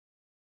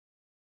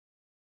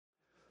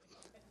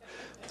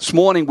This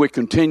morning we're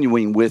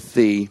continuing with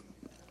the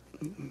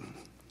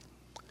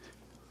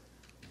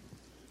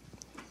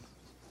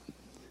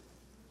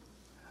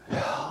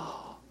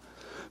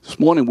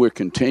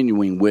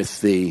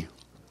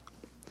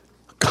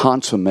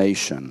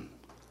consummation.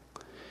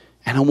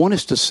 And I want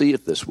us to see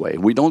it this way.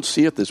 We don't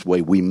see it this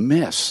way. We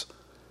miss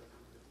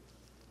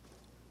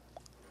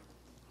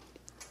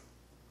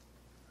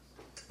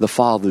the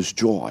Father's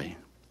joy.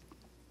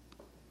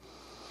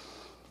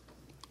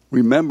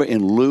 Remember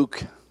in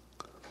Luke,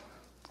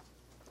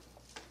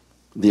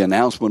 the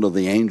announcement of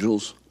the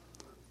angels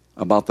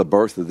about the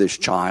birth of this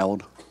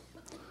child?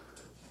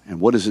 And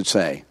what does it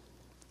say?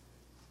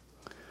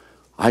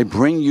 I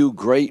bring you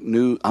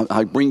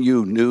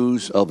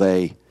news of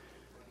a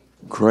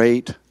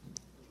great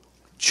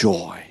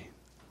joy.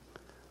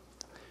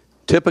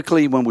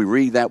 Typically, when we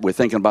read that, we're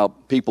thinking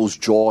about people's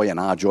joy and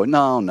our joy.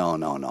 No.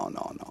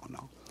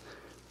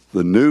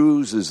 The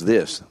news is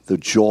this: the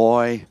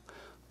joy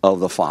of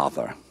the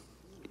Father.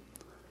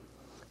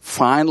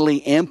 Finally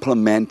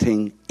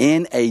implementing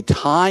in a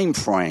time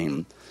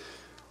frame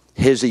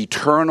his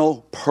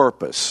eternal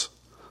purpose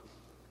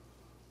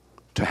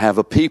to have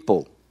a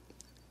people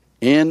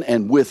in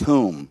and with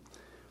whom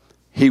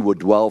he would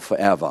dwell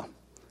forever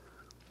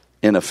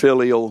in a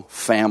filial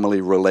family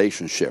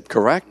relationship.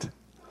 Correct?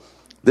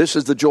 This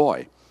is the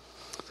joy.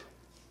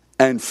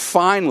 And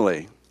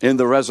finally, in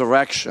the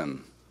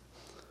resurrection,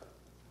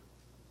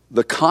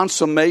 the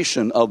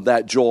consummation of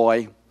that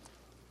joy.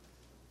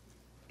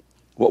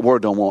 What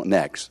word do I want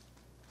next?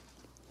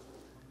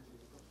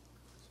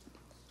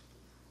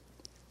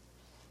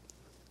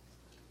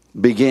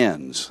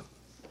 Begins.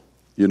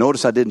 You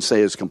notice I didn't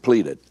say it's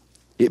completed.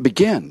 It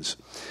begins.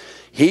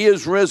 He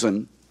is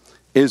risen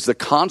is the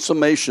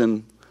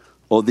consummation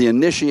or the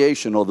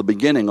initiation or the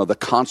beginning of the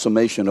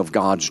consummation of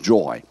God's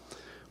joy.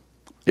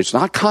 It's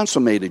not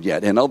consummated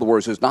yet. In other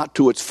words, it's not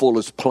to its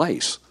fullest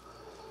place.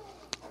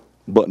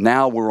 But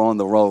now we're on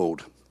the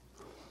road.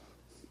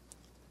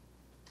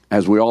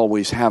 As we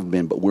always have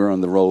been, but we're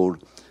on the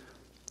road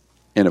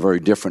in a very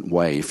different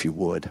way, if you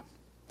would.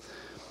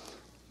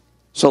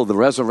 So the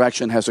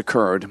resurrection has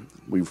occurred.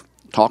 We've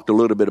talked a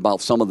little bit about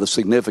some of the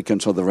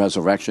significance of the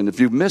resurrection. If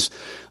you've missed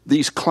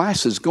these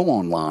classes, go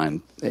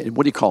online.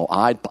 What do you call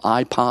it?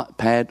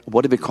 iPad?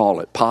 What do they call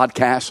it?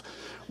 Podcasts?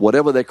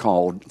 Whatever they're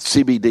called.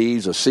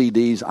 CBDs or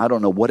CDs. I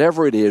don't know.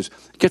 Whatever it is,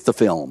 get the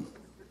film.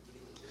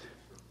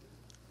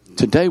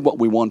 Today what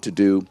we want to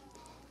do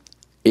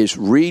is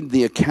read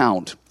the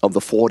account of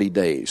the 40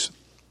 days.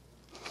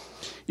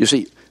 You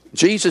see,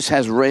 Jesus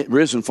has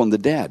risen from the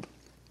dead.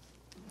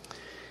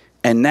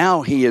 And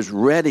now he is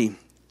ready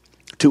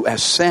to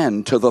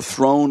ascend to the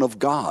throne of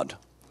God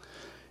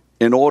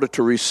in order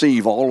to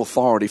receive all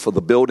authority for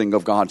the building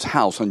of God's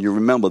house. And you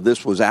remember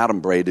this was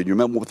adumbrated. You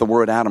remember what the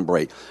word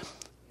adumbrate?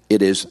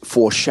 It is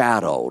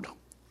foreshadowed.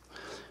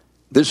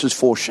 This is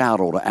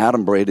foreshadowed,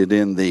 adumbrated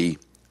in the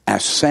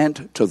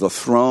ascent to the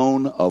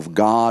throne of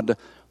God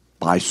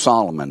by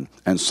Solomon.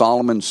 And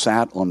Solomon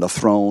sat on the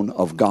throne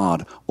of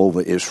God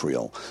over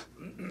Israel.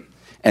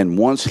 And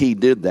once he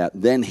did that,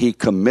 then he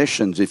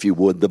commissions, if you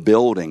would, the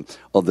building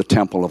of the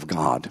temple of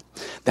God.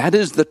 That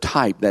is the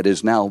type that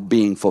is now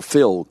being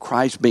fulfilled,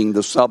 Christ being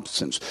the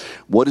substance.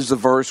 What is the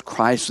verse?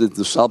 Christ is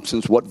the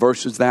substance. What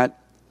verse is that?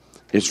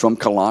 It's from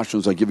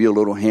Colossians. I'll give you a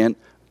little hint.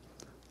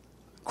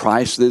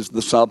 Christ is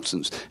the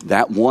substance.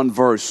 That one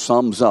verse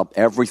sums up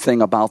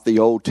everything about the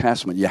Old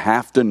Testament. You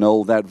have to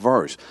know that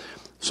verse.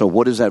 So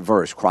what is that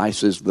verse?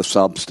 Christ is the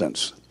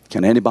substance.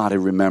 Can anybody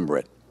remember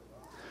it?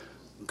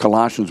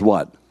 Colossians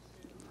what?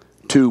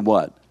 2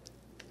 what?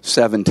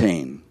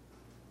 17.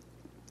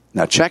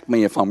 Now check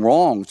me if I'm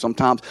wrong.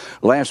 Sometimes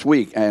last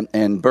week,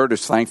 and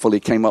Bertus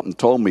thankfully came up and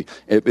told me,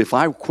 if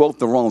I quote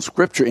the wrong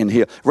scripture in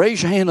here,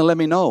 raise your hand and let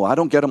me know. I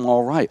don't get them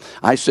all right.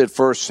 I said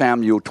 1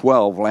 Samuel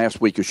 12. Last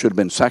week it should have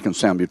been 2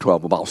 Samuel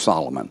 12 about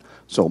Solomon.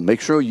 So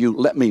make sure you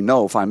let me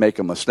know if I make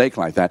a mistake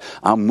like that.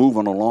 I'm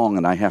moving along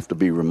and I have to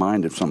be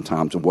reminded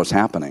sometimes of what's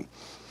happening.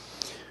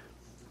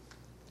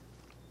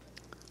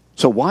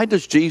 So why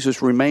does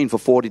Jesus remain for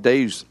 40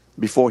 days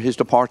before his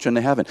departure into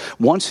heaven?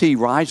 Once he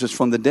rises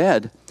from the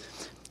dead,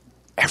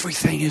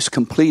 everything is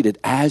completed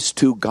as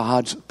to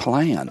God's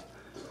plan.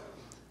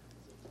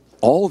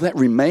 All that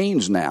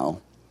remains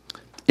now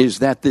is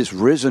that this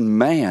risen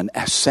man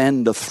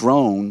ascend the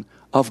throne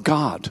of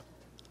God,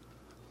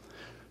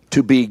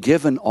 to be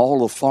given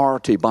all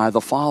authority by the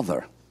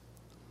Father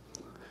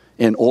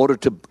in order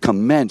to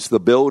commence the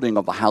building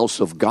of the house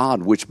of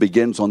God, which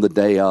begins on the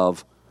day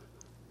of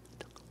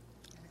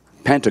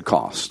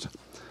Pentecost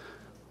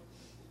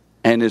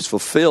and is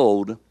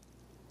fulfilled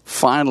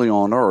finally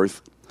on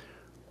earth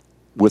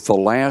with the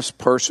last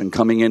person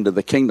coming into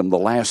the kingdom, the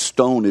last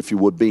stone, if you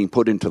would, being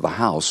put into the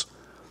house.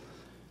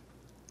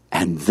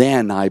 And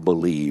then I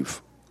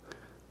believe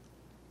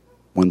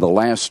when the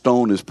last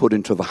stone is put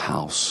into the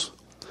house,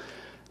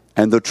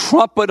 and the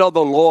trumpet of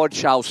the Lord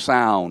shall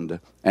sound,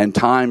 and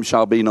time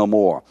shall be no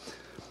more.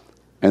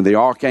 And the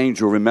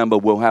archangel, remember,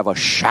 will have a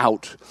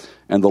shout,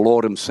 and the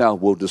Lord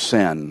himself will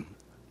descend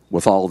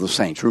with all the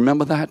saints.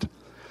 Remember that?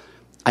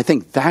 I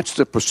think that's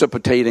the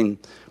precipitating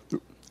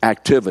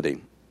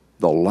activity.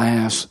 The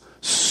last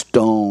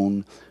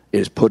stone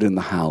is put in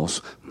the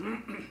house.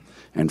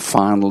 And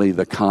finally,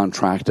 the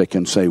contractor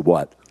can say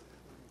what?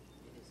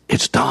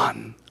 It's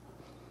done.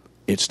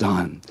 It's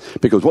done.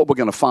 Because what we're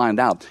going to find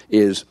out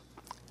is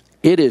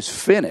it is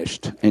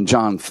finished in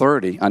John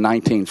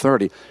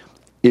 19:30,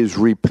 is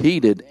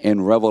repeated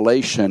in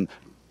Revelation.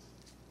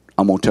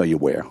 I'm going to tell you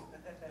where.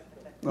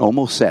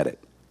 Almost said it.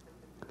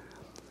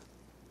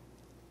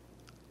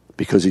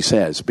 Because he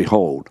says,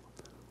 behold,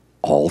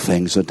 all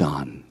things are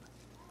done.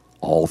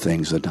 All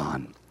things are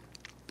done.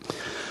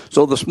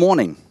 So this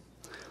morning,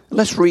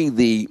 let's read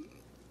the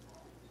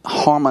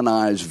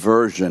harmonized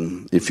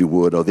version, if you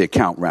would, or the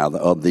account rather,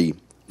 of the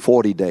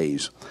 40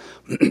 days.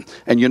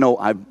 And you know,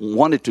 I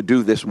wanted to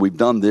do this. We've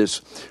done this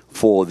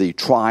for the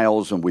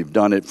trials and we've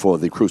done it for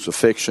the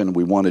crucifixion.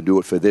 We want to do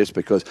it for this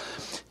because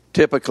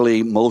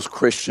typically most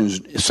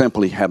Christians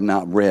simply have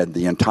not read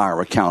the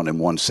entire account in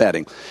one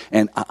setting.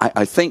 And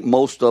I think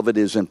most of it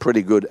is in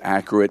pretty good,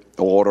 accurate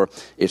order.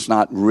 It's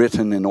not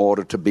written in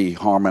order to be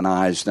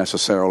harmonized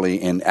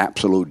necessarily in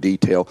absolute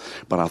detail.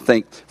 But I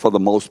think for the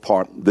most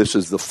part, this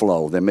is the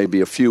flow. There may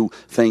be a few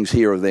things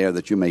here or there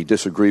that you may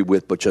disagree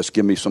with, but just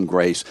give me some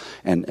grace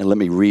and let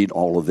me read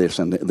all of this.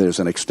 And there's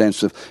an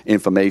extensive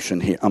information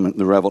here.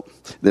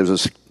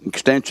 There's an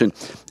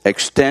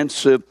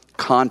extensive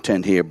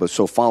content here, but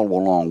so follow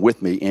along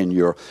with me in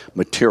your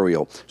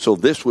material. So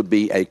this would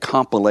be a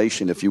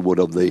compilation, if you would,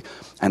 of the,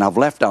 and I've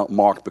left out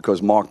Mark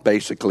because Mark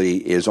basically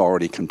is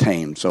already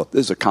contained. So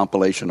this is a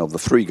compilation of the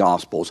three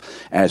Gospels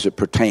as it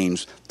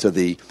pertains to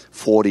the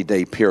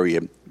 40-day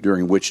period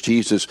during which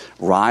Jesus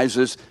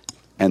rises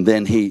and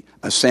then he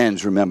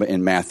ascends, remember,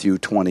 in Matthew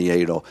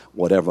 28 or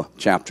whatever,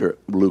 chapter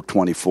Luke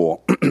 24,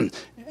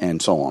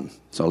 and so on.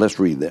 So let's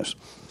read this.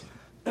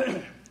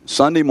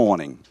 Sunday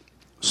morning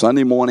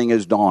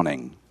is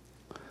dawning.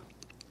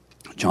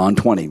 John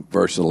 20,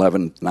 verse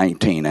 11,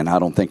 19. And I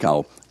don't think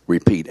I'll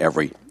repeat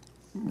every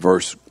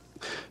verse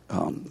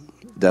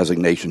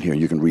designation here.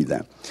 You can read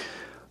that.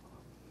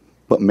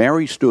 But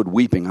Mary stood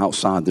weeping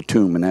outside the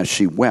tomb, and as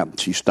she wept,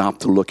 she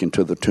stopped to look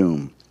into the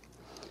tomb.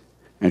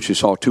 And she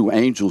saw two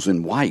angels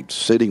in white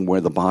sitting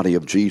where the body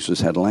of Jesus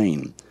had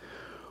lain,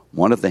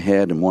 one at the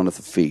head and one at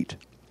the feet.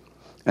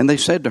 And they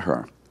said to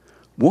her,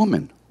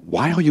 "Woman,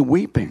 why are you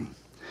weeping?"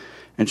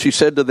 And she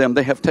said to them,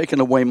 "They have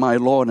taken away my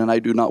Lord, and I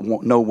do not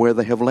know where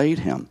they have laid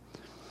him."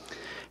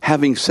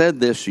 Having said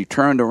this, she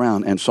turned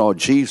around and saw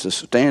Jesus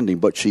standing,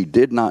 but she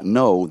did not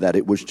know that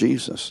it was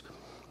Jesus.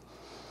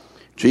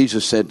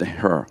 Jesus said to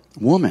her,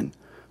 "Woman,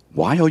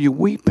 why are you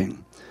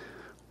weeping?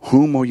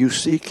 Whom are you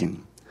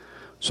seeking?"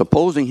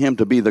 Supposing him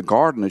to be the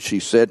gardener, she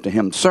said to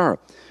him, "Sir,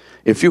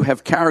 if you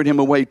have carried him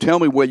away, tell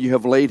me where you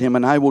have laid him,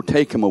 and I will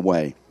take him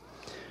away."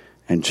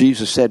 And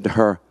Jesus said to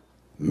her,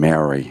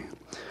 "Mary."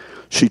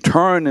 She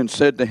turned and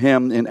said to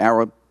him in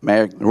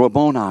Aramaic,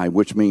 "Rabboni,"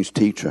 which means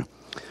teacher.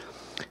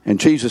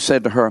 And Jesus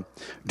said to her,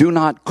 "Do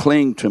not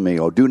cling to me,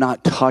 or do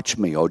not touch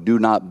me, or do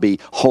not be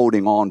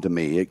holding on to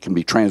me." It can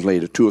be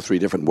translated 2 or 3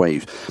 different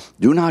ways.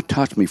 "Do not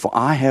touch me, for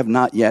I have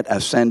not yet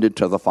ascended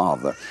to the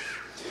Father.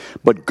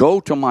 But go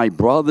to my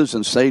brothers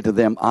and say to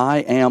them,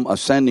 I am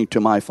ascending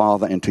to my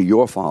Father and to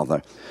your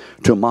Father,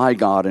 to my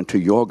God and to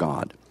your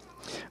God."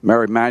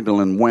 Mary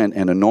Magdalene went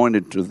and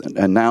announced to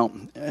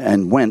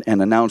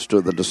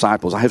the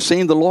disciples, "I have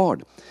seen the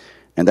Lord,"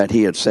 and that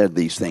he had said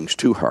these things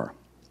to her.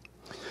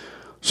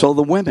 So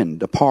the women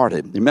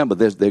departed. Remember,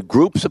 there are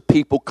groups of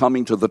people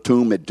coming to the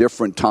tomb at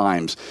different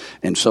times.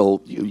 And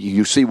so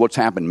you see what's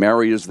happened.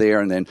 Mary is there,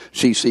 and then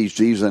she sees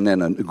Jesus, and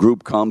then a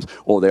group comes,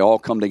 or they all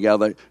come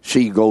together.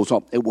 She goes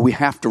up. We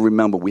have to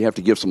remember, we have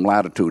to give some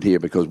latitude here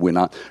because we're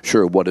not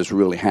sure what is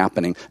really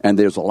happening, and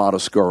there's a lot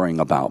of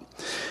scurrying about.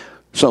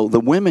 So the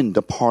women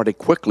departed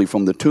quickly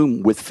from the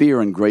tomb with fear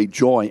and great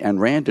joy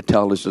and ran to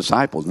tell his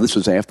disciples. This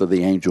is after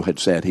the angel had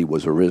said he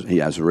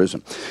has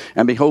arisen.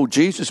 And behold,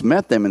 Jesus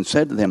met them and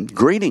said to them,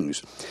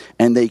 "Greetings."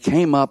 And they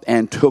came up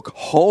and took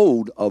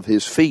hold of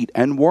his feet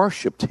and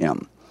worshipped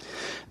him.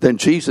 Then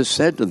Jesus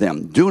said to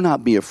them, "Do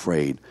not be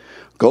afraid.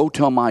 Go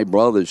tell my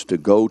brothers to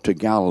go to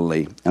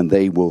Galilee, and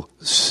they will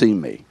see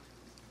me."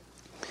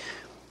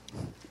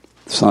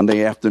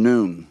 Sunday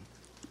afternoon.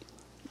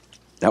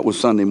 That was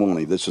Sunday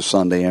morning. This is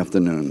Sunday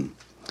afternoon.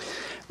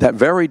 That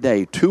very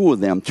day, two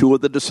of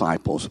the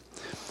disciples,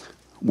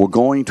 were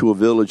going to a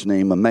village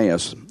named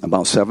Emmaus,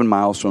 about 7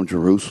 miles from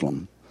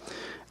Jerusalem.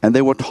 And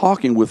they were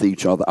talking with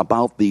each other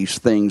about these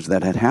things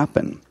that had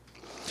happened.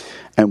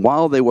 And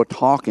while they were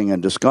talking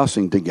and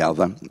discussing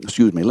together,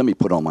 let me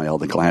put on my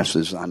other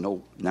glasses. I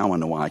know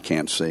why I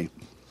can't see.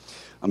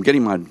 I'm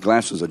getting my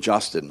glasses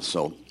adjusted,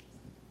 so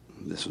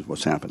this is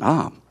what's happened.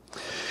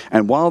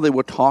 And while they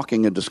were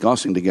talking and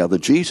discussing together,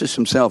 Jesus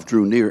himself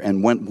drew near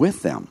and went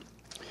with them.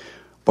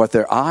 But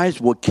their eyes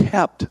were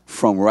kept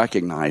from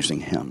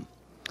recognizing him.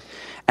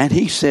 And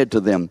he said to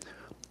them,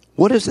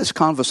 "What is this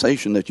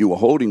conversation that you are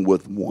holding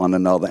with one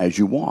another as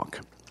you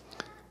walk?"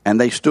 And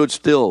they stood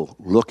still,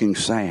 looking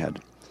sad.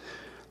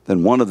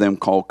 Then one of them,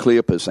 called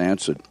Cleopas,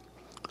 answered,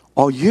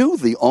 Are you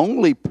the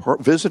only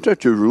visitor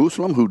to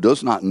Jerusalem who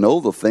does not know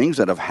the things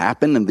that have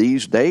happened in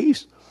these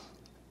days?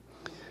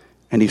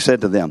 And he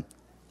said to them,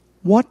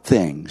 what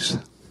things?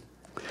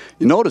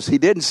 You notice he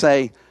didn't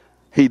say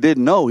he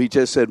didn't know. He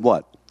just said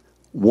what?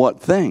 What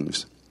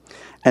things?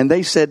 And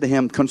they said to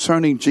him,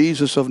 concerning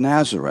Jesus of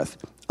Nazareth,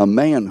 a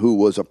man who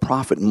was a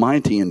prophet,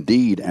 mighty in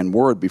deed and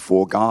word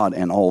before God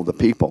and all the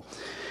people,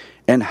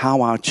 and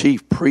how our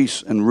chief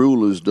priests and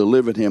rulers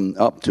delivered him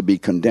up to be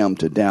condemned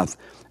to death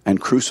and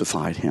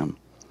crucified him.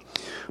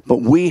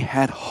 But we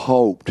had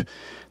hoped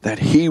that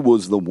he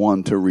was the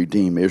one to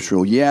redeem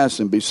Israel. Yes,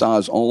 and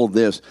besides all of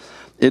this,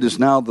 it is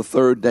now the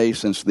third day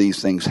since these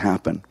things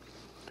happened.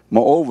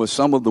 Moreover,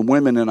 some of the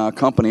women in our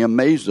company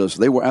amazed us.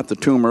 They were at the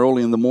tomb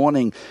early in the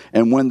morning,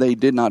 and when they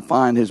did not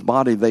find his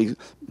body,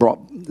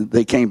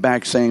 they came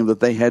back saying that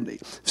they had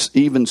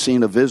even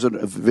seen a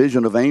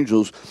vision of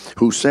angels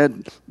who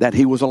said that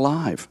he was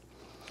alive.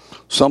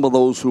 Some of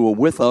those who were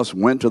with us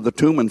went to the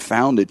tomb and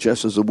found it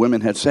just as the women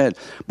had said,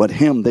 but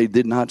him they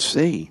did not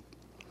see.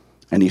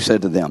 And he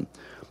said to them,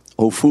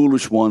 O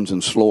foolish ones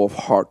and slow of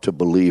heart to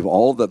believe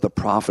all that the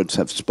prophets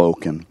have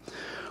spoken.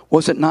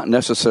 Was it not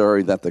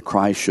necessary that the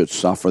Christ should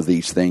suffer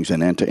these things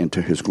and enter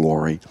into his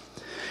glory?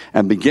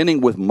 And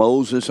beginning with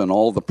Moses and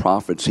all the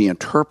prophets, he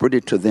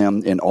interpreted to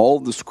them in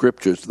all the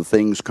scriptures the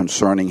things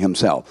concerning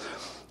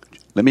himself.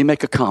 Let me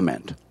make a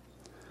comment.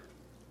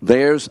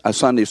 There's a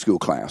Sunday school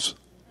class.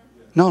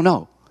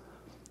 No.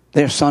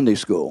 There's Sunday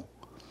school.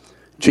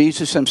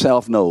 Jesus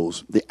himself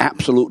knows the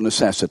absolute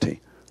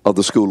necessity of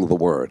the school of the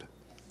word.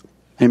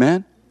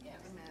 Amen?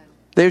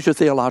 There's your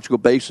theological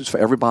basis for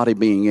everybody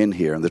being in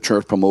here and the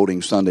church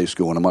promoting Sunday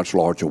school in a much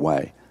larger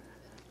way.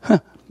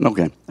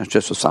 Okay, that's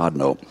just a side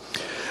note.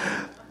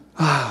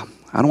 I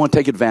don't want to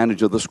take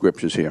advantage of the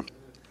scriptures here.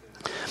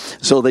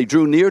 So they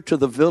drew near to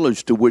the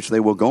village to which they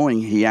were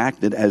going. He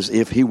acted as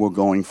if he were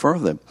going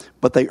further.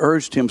 But they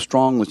urged him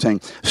strongly, saying,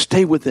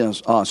 stay with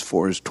us,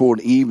 for it is toward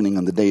evening,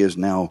 and the day is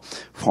now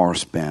far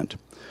spent.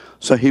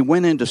 So he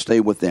went in to stay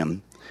with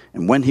them.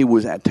 And when he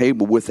was at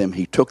table with them,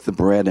 he took the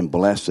bread and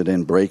blessed it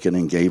and brake it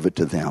and gave it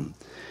to them.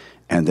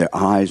 And their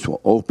eyes were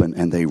open,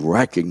 and they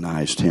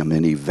recognized him,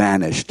 and he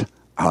vanished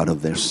out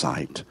of their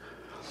sight.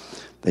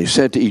 They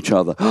said to each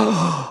other,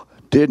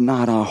 did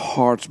not our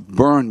hearts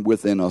burn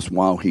within us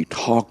while he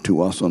talked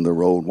to us on the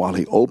road, while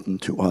he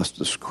opened to us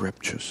the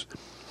scriptures?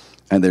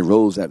 And they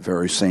rose that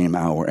very same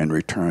hour and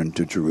returned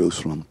to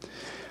Jerusalem.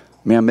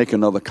 May I make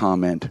another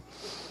comment?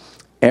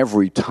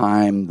 Every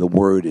time the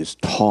word is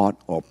taught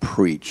or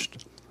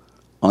preached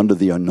under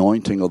the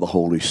anointing of the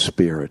Holy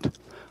Spirit,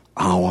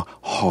 our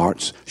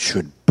hearts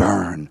should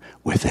burn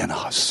within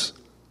us.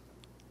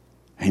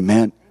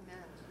 Amen.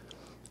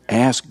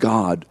 Ask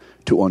God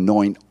to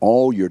anoint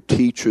all your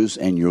teachers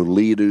and your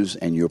leaders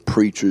and your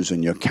preachers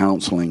and your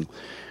counseling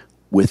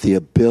with the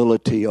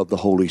ability of the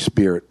Holy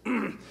Spirit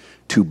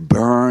to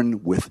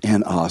burn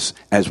within us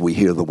as we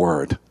hear the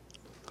word.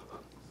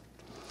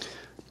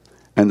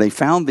 And they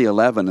found the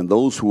 11 and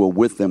those who were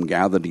with them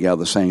gathered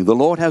together, saying, the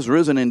Lord has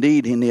risen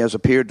indeed, and he has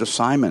appeared to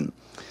Simon.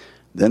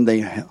 Then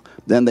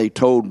they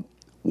told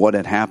what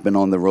had happened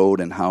on the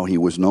road and how he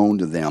was known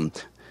to them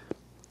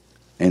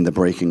in the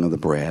breaking of the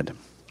bread.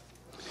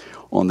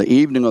 On the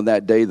evening of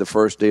that day, the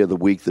first day of the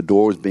week, the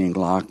doors being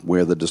locked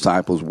where the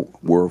disciples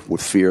were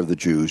with fear of the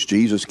Jews,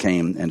 Jesus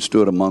came and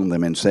stood among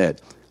them and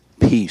said,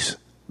 peace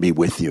be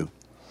with you.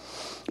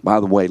 By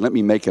the way, let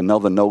me make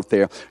another note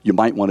there. You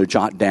might want to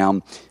jot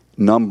down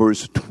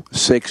Numbers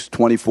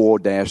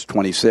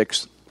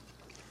 6:24-26.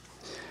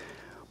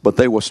 But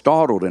they were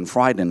startled and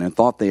frightened and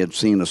thought they had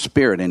seen a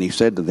spirit. And he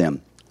said to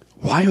them,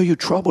 why are you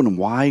troubled, and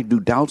why do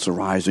doubts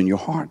arise in your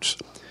hearts?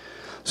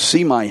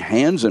 See my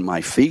hands and my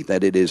feet,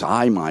 that it is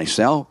I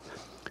myself.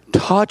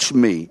 Touch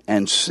me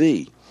and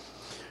see.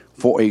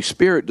 For a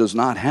spirit does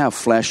not have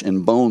flesh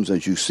and bones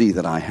as you see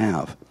that I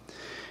have.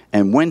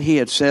 And when he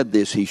had said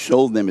this, he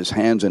showed them his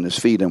hands and his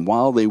feet. And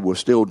while they were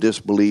still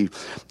disbelieved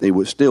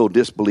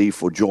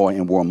for joy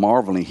and were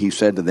marveling, he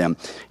said to them,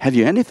 have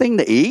you anything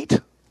to eat?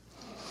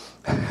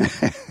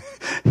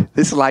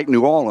 This is like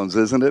New Orleans,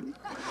 isn't it?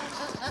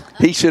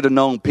 He should have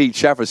known Pete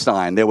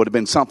Shepardstein. There would have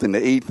been something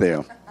to eat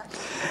there.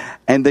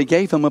 And they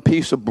gave him a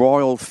piece of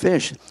broiled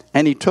fish,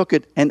 and he took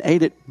it and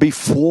ate it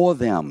before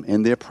them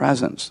in their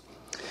presence.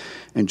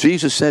 And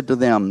Jesus said to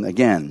them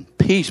again,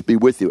 peace be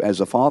with you. As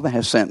the Father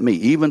has sent me,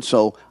 even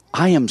so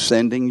I am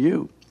sending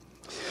you.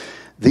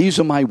 These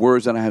are my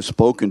words that I have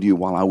spoken to you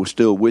while I was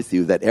still with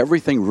you, that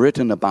everything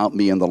written about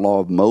me in the law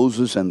of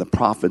Moses and the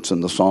prophets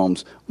and the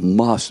Psalms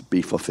must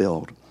be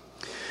fulfilled.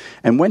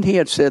 And when he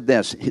had said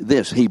this,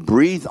 he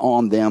breathed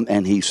on them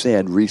and he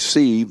said,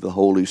 receive the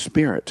Holy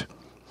Spirit.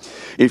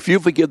 If you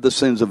forgive the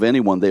sins of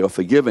anyone, they are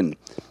forgiven.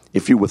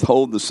 If you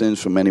withhold the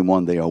sins from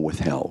anyone, they are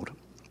withheld.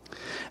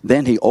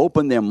 Then he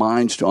opened their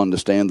minds to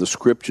understand the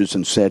scriptures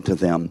and said to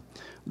them,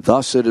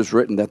 thus it is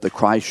written that the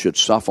Christ should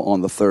suffer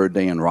on the third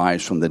day and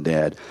rise from the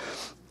dead,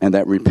 and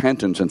that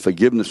repentance and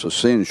forgiveness of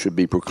sins should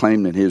be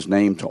proclaimed in his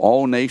name to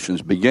all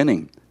nations,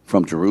 beginning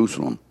from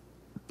Jerusalem.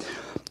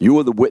 You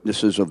are the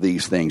witnesses of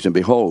these things, and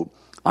behold,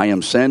 I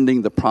am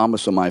sending the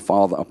promise of my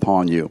Father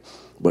upon you,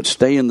 but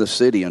stay in the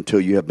city until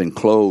you have been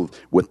clothed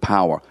with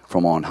power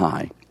from on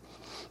high."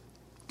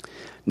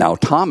 Now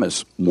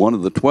Thomas, one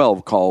of the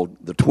 12, called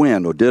the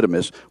twin, or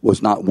Didymus,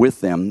 was not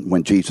with them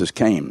when Jesus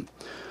came.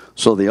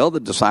 So the other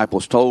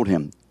disciples told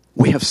him,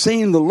 "We have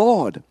seen the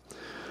Lord."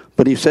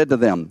 But he said to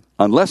them,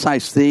 "Unless I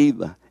see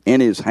in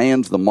his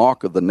hands the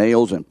mark of the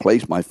nails, and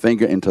place my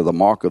finger into the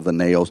mark of the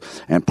nails,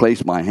 and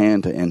place my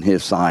hand in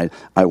his side,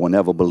 I will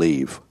never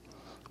believe."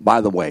 By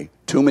the way,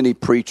 too many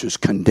preachers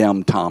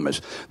condemn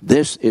Thomas.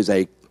 This is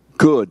a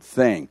good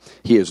thing.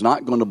 He is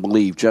not going to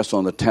believe just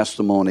on the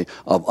testimony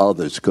of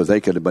others, because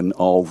they could have been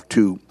all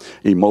too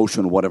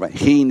emotional, whatever.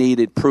 He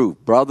needed proof.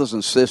 Brothers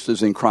and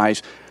sisters in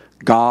Christ,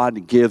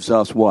 God gives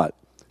us what?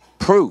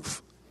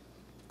 Proof.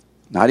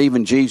 Not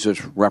even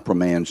Jesus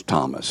reprimands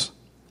Thomas.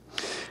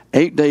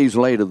 8 days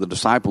later, the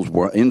disciples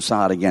were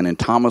inside again, and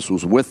Thomas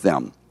was with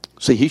them.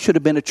 See, he should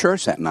have been at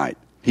church that night.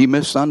 He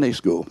missed Sunday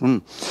school.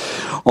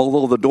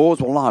 Although the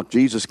doors were locked,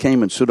 Jesus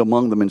came and stood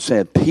among them and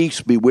said,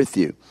 "Peace be with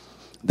you."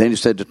 Then he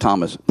said to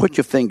Thomas, "Put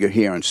your finger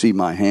here and see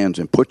my hands,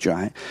 and put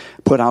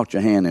out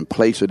your hand and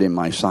place it in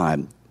my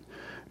side.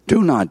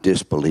 Do not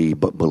disbelieve,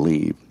 but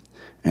believe."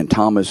 And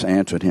Thomas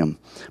answered him,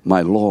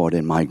 "My Lord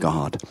and my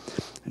God."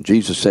 And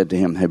Jesus said to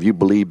him, "Have you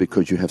believed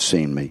because you have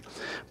seen me?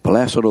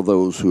 Blessed are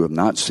those who have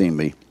not seen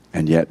me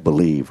and yet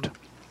believed."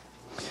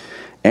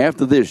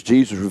 After this,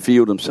 Jesus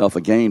revealed himself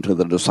again to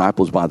the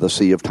disciples by the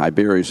Sea of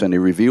Tiberias, and he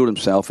revealed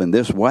himself in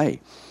this way.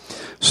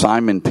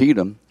 Simon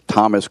Peter,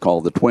 Thomas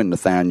called the twin,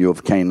 Nathanael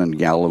of Cana in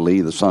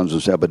Galilee, the sons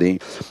of Zebedee,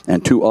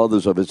 and 2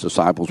 others of his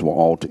disciples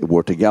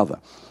were together.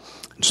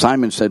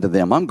 Simon said to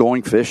them, "I'm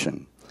going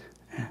fishing."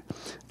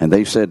 And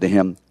they said to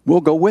him,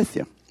 "We'll go with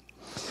you."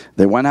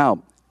 They went out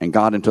and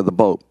got into the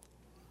boat,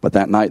 but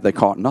that night they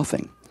caught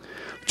nothing.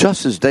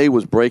 Just as day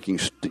was breaking,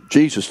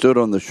 Jesus stood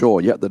on the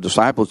shore, yet the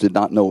disciples did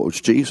not know it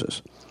was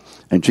Jesus.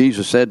 And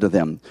Jesus said to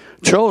them,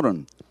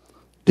 "Children,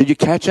 did you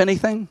catch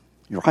anything?"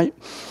 Right?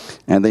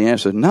 And they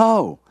answered,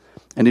 "No."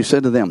 And he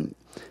said to them,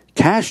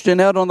 "Cast your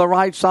net on the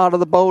right side of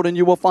the boat and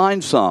you will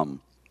find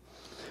some."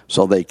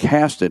 So they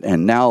cast it,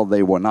 and now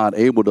they were not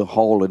able to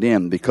haul it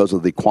in because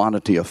of the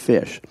quantity of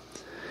fish.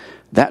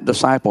 That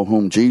disciple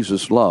whom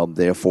Jesus loved,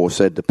 therefore,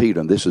 said to Peter,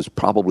 and this is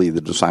probably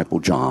the disciple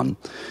John,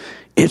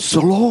 "It's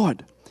the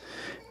Lord."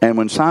 And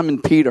when Simon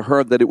Peter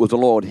heard that it was the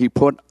Lord, he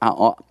put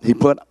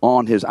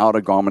on his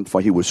outer garment,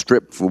 for he was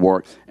stripped for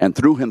work, and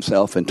threw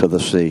himself into the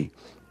sea.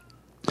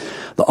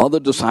 The other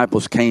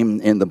disciples came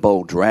in the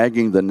boat,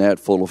 dragging the net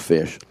full of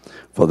fish,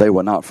 for they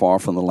were not far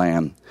from the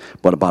land,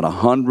 but about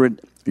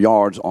 100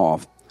 yards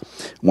off.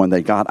 When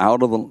they got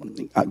out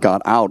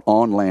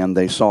on land,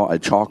 they saw a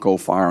charcoal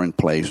fire in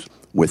place,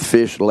 with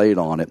fish laid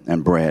on it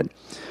and bread.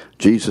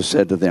 Jesus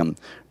said to them,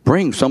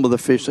 "Bring some of the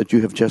fish that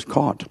you have just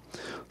caught."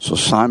 So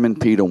Simon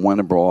Peter went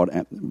aboard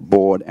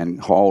and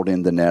hauled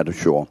in the net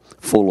ashore,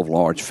 full of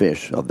large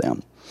fish of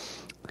them.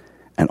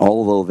 And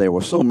although there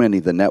were so many,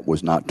 the net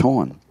was not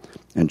torn.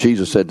 And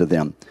Jesus said to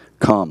them,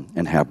 "Come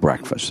and have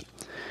breakfast."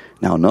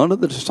 Now none of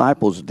the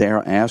disciples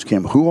dare ask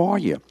him, "Who are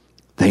you?"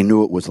 They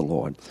knew it was the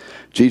Lord.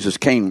 Jesus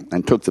came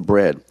and took the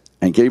bread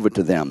and gave it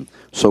to them,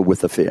 so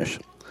with the fish.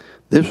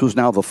 This was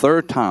now the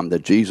 3rd time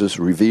that Jesus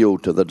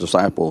revealed to the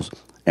disciples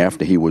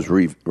after he was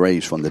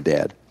raised from the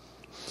dead.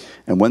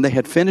 And when they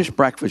had finished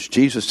breakfast,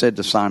 Jesus said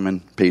to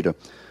Simon Peter,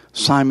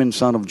 "Simon,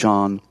 son of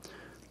John,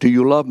 do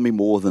you love me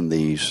more than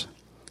these?"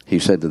 He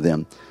said to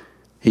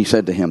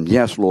him,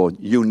 "Yes, Lord,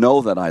 you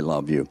know that I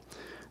love you."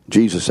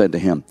 Jesus said to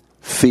him,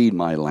 "Feed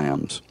my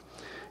lambs."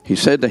 He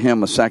said to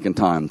him a second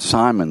time,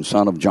 "Simon,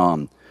 son of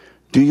John,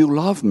 do you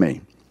love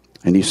me?"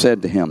 And he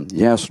said to him,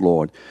 "Yes,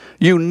 Lord,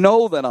 you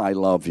know that I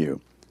love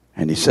you."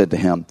 And he said to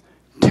him,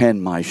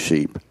 "Tend my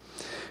sheep."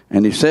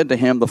 And he said to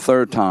him the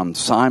 3rd time,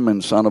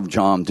 "Simon, son of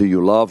John, do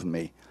you love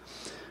me?"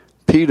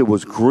 Peter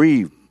was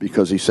grieved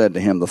because he said to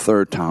him the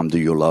 3rd time, "Do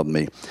you love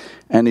me?"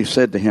 And he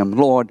said to him,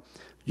 "Lord,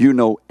 you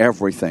know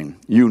everything.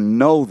 You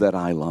know that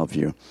I love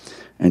you."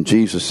 And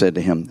Jesus said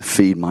to him,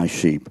 "Feed my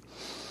sheep.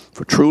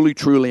 For truly,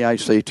 truly, I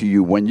say to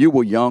you, when you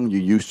were young, you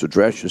used to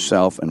dress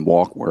yourself and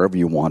walk wherever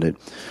you wanted.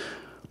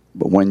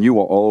 But when you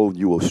are old,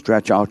 you will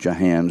stretch out your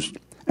hands,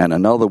 and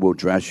another will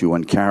dress you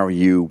and carry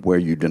you where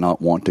you do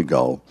not want to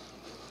go."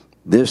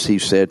 This he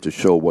said to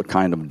show what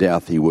kind of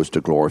death he was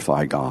to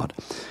glorify God.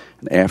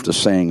 And after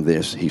saying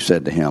this, he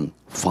said to him,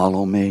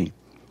 "Follow me."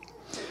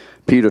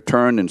 Peter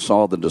turned and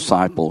saw the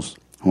disciple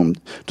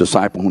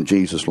whom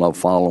Jesus loved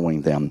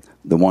following them,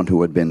 the one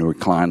who had been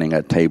reclining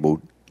at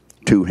table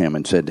to him,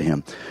 and said to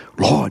him,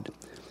 "Lord,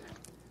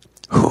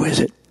 who is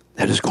it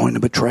that is going to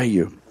betray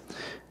you?"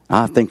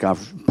 I think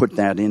I've put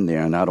that in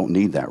there, and I don't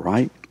need that,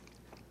 right?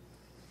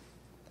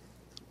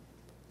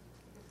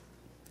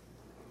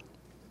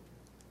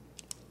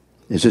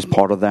 Is this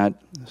part of that?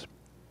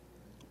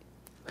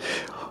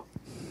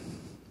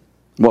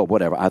 Well,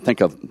 whatever. I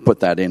think I've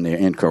put that in there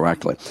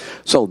incorrectly.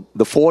 So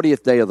the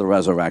 40th day of the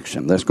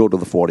resurrection. Let's go to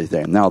the 40th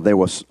day. Now, there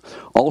was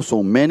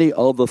also many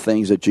other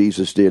things that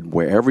Jesus did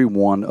where every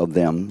one of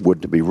them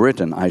would be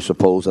written. I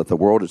suppose that the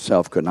world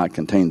itself could not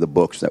contain the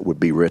books that would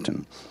be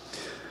written.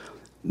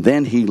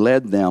 Then he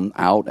led them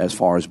out as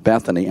far as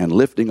Bethany, and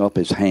lifting up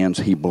his hands,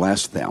 he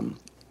blessed them.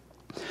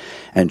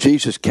 And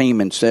Jesus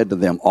came and said to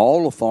them,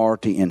 all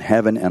authority in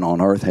heaven and on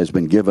earth has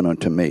been given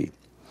unto me.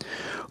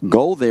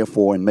 Go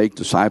therefore and make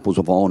disciples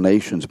of all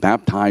nations,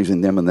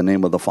 baptizing them in the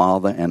name of the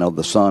Father and of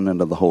the Son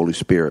and of the Holy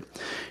Spirit,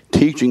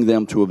 teaching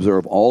them to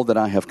observe all that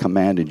I have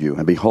commanded you.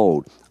 And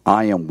behold,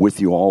 I am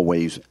with you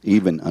always,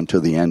 even unto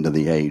the end of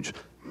the age.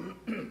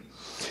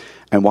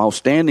 And while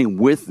standing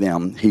with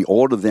them, he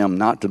ordered them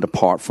not to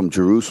depart from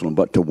Jerusalem,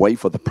 but to wait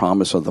for the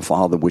promise of the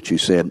Father, which he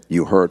said,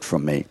 you heard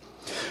from me.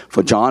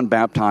 For John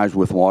baptized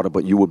with water,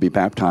 but you will be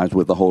baptized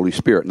with the Holy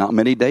Spirit not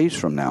many days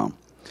from now.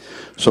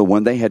 So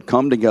when they had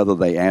come together,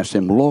 they asked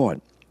him,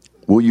 Lord,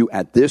 will you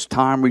at this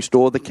time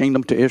restore the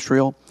kingdom to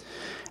Israel?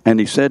 And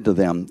he said to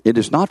them, it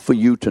is not for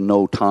you to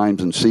know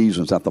times and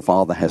seasons that the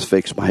Father has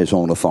fixed by his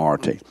own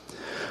authority.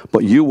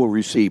 But you will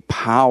receive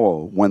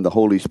power when the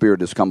Holy Spirit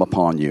has come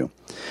upon you.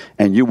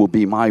 And you will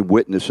be my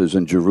witnesses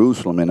in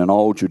Jerusalem and in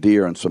all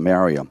Judea and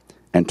Samaria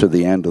and to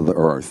the end of the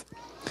earth.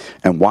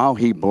 And while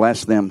he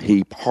blessed them,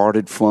 he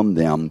parted from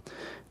them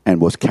and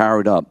was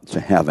carried up to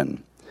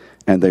heaven.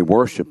 And they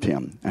worshipped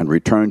him and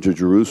returned to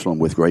Jerusalem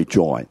with great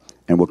joy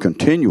and were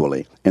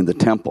continually in the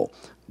temple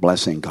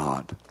blessing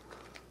God.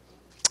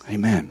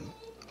 Amen.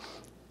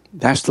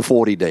 That's the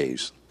 40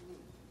 days.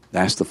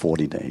 That's the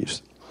 40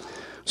 days.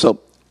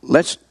 So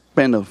let's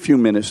spend a few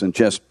minutes and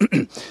just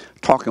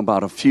talking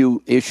about a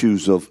few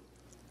issues of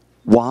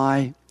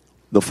why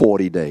the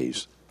 40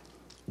 days.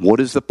 What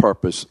is the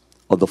purpose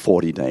of the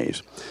 40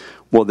 days?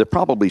 Well, there are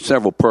probably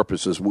several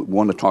purposes. We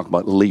want to talk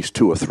about at least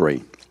two or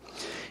three.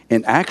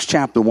 In Acts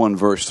chapter 1,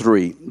 verse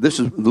 3,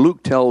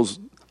 Luke tells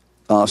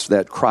us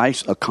that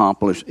Christ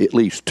accomplished at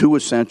least two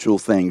essential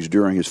things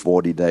during his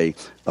 40-day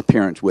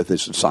appearance with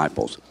his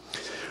disciples.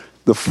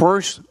 The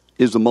first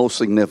is the most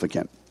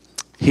significant.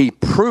 He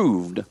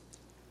proved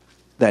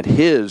that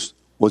his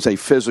was a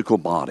physical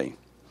body.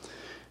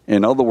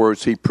 In other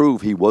words, he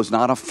proved he was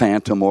not a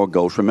phantom or a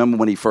ghost. Remember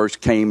when he first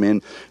came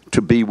in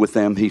to be with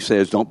them, he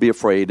says, don't be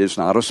afraid, it's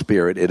not a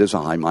spirit, it is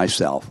I,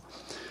 myself.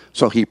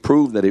 So he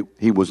proved that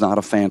he was not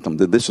a phantom,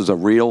 that this is a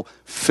real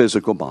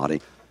physical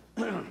body.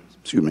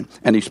 Excuse me.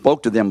 And he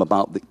spoke to them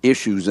about the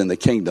issues in the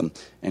kingdom.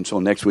 And so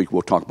next week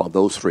we'll talk about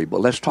those three. But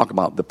let's talk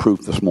about the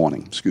proof this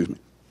morning. Excuse me.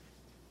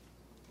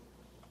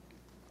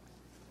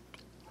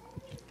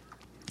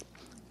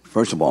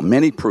 First of all,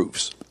 many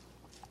proofs.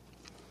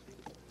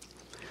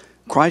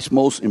 Christ's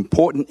most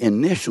important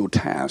initial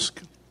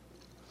task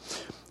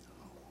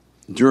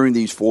during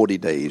these 40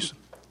 days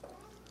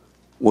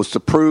was to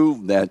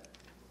prove that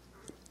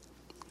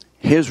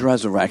his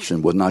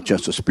resurrection was not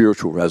just a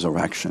spiritual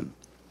resurrection,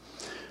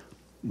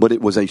 but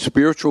it was a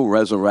spiritual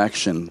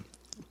resurrection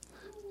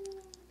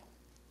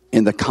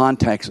in the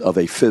context of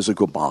a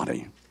physical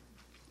body.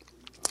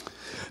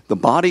 The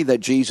body that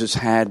Jesus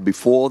had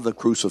before the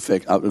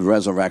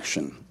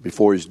resurrection,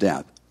 before his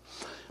death,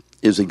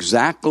 is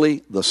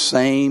exactly the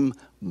same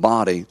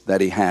body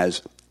that he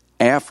has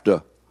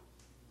after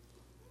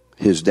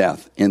his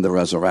death in the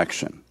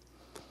resurrection.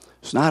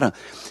 It's not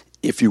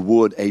if you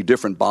would, a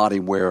different body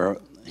where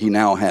he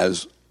now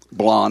has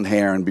blonde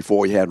hair and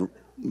before he had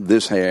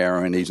this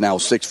hair, and he's now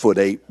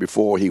 6'8"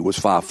 before he was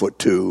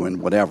 5'2"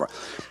 and whatever.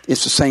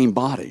 It's the same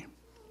body.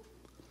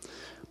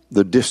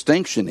 The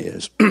distinction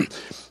is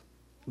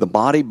the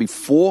body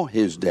before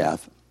his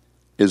death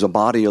is a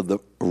body of the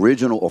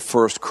original or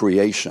first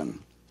creation.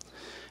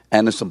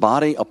 And it's a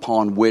body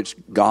upon which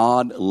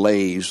God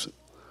lays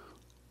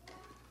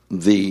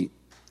the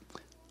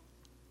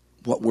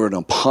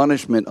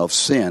punishment of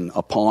sin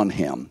upon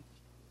him.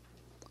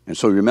 And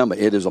so remember,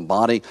 it is a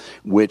body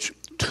which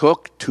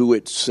took to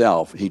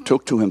himself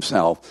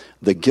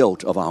the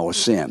guilt of our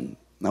sin.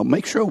 Now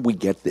make sure we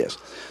get this.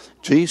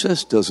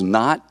 Jesus does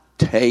not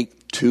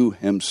take to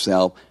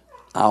himself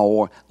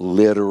our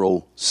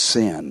literal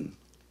sin.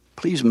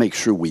 Please make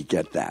sure we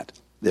get that.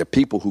 There are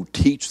people who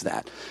teach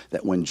that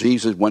when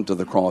Jesus went to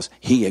the cross,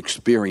 he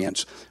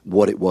experienced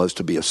what it was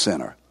to be a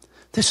sinner.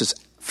 This is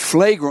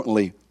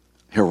flagrantly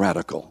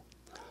heretical.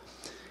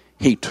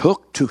 He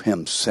took to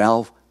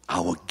himself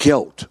our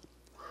guilt,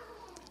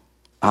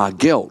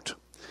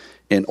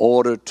 in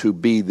order to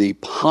be the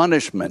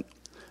punishment,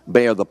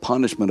 bear the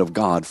punishment of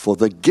God for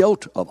the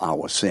guilt of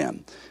our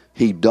sin.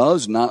 He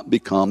does not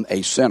become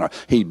a sinner.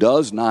 He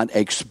does not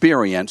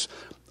experience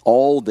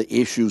all the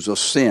issues of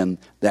sin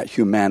that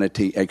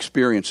humanity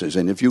experiences.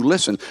 And if you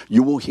listen,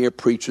 you will hear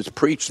preachers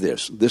preach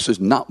this. This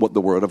is not what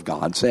the Word of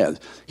God says.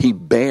 He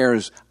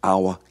bears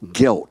our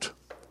guilt.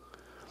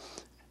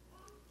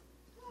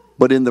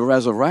 But in the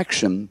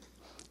resurrection,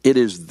 it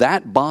is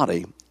that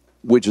body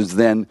which is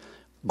then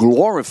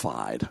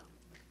glorified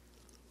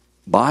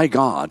by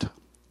God,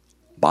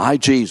 by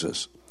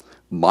Jesus,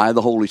 by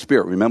the Holy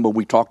Spirit. Remember,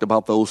 we talked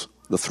about those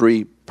the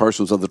three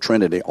persons of the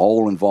Trinity,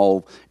 all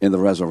involved in the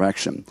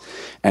resurrection.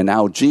 And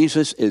now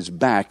Jesus is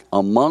back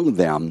among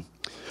them,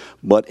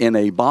 but in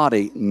a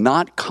body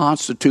not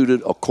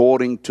constituted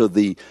according to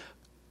the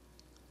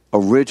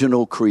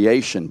original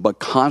creation, but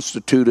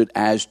constituted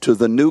as to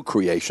the new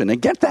creation.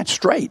 And get that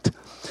straight.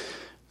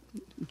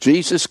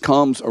 Jesus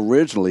comes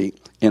originally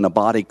in a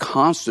body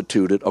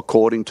constituted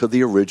according to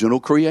the original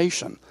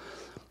creation.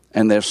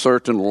 And there's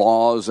certain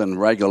laws and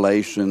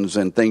regulations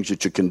and things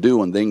that you can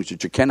do and things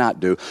that you cannot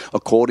do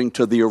according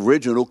to the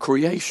original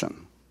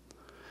creation.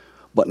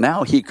 But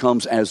now he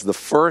comes as the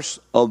first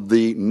of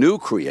the new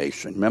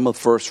creation. Remember,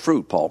 first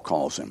fruit, Paul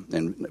calls him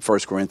in 1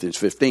 Corinthians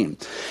 15.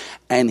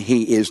 And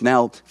he is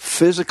now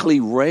physically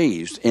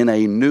raised in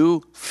a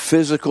new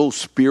physical,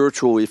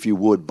 spiritual, if you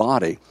would,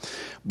 body.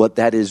 But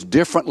that is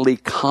differently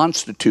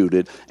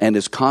constituted and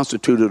is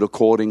constituted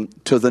according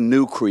to the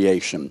new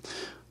creation,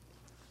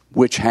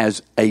 which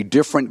has a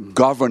different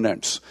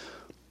governance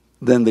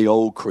than the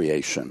old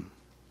creation.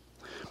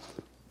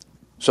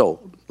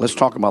 So, let's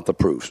talk about the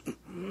proofs.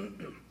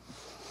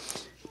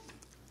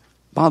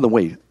 By the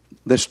way,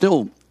 there's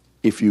still,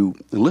 if you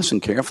listen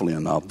carefully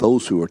enough,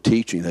 those who are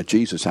teaching that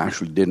Jesus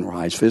actually didn't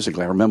rise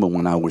physically. I remember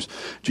when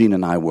Gene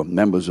and I were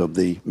members of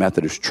the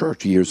Methodist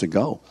Church years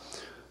ago.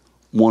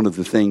 One of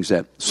the things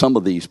that some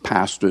of these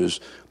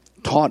pastors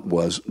taught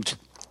was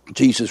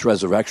Jesus'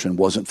 resurrection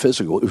wasn't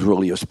physical. It was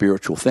really a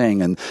spiritual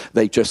thing, and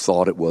they just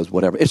thought it was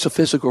whatever. It's a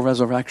physical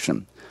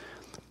resurrection.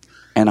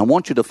 And I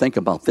want you to think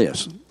about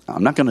this.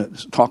 I'm not going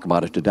to talk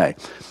about it today.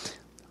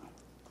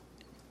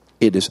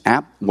 It is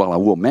I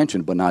will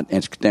mention, but not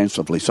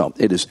extensively so.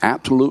 It is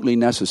absolutely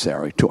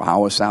necessary to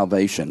our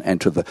salvation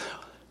and to the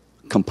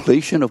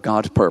completion of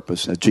God's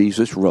purpose that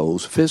Jesus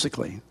rose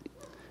physically.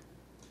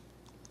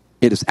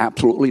 It is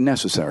absolutely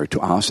necessary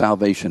to our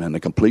salvation and the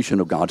completion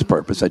of God's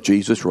purpose that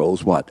Jesus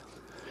rose what?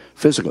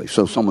 Physically.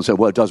 So someone said,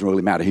 well, it doesn't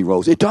really matter. He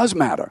rose. It does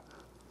matter.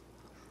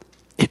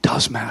 It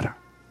does matter.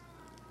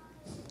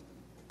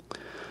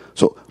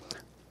 So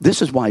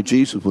this is why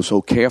Jesus was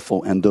so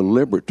careful and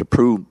deliberate to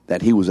prove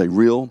that his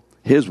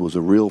was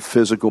a real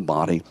physical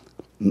body,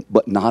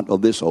 but not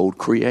of this old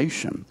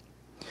creation.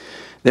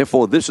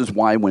 Therefore, this is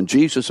why when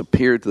Jesus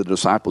appeared to the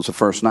disciples the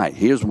first night,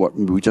 here's what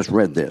we just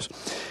read this.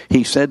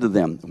 He said to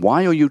them,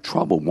 why are you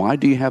troubled? Why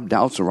do you have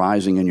doubts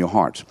arising in your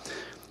hearts?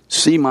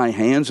 See my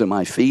hands and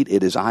my feet,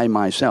 it is I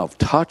myself.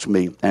 Touch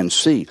me and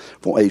see.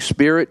 For a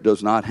spirit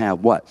does not have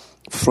what?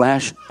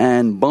 Flesh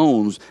and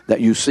bones that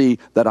you see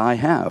that I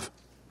have.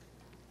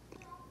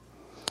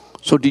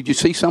 So did you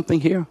see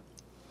something here?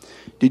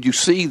 Did you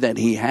see that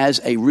he has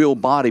a real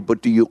body,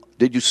 but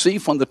did you see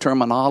from the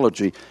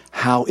terminology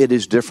how it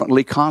is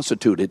differently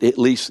constituted? At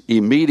least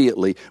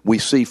immediately we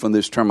see from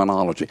this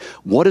terminology.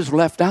 What is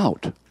left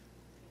out?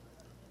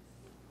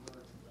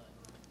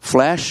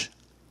 Flesh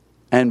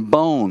and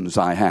bones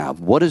I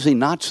have. What does he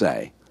not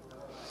say?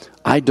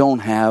 I don't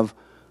have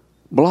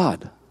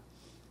blood.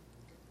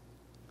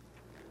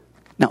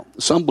 Now,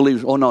 some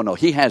believers, no,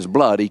 he has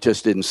blood, he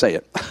just didn't say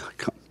it.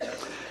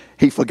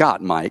 He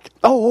forgot, Mike.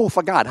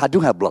 Forgot, I do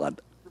have blood.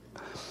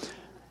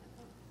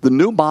 The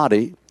new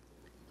body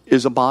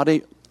is a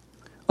body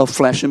of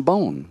flesh and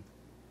bone,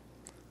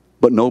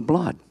 but no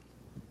blood.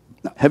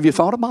 Now, have you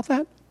thought about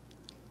that?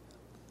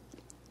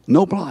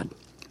 No blood.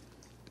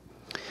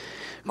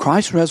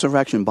 Christ's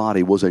resurrection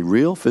body was a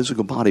real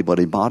physical body, but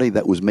a body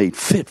that was made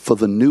fit for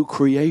the new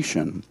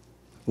creation.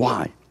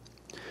 Why?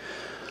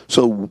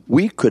 So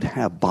we could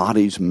have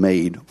bodies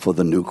made for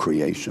the new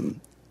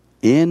creation.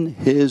 In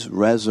his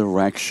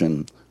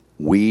resurrection,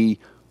 we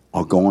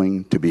are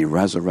going to be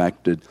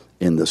resurrected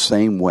in the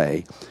same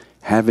way,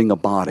 having a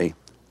body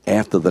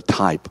after the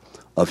type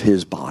of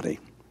his body.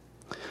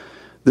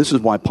 This is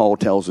why Paul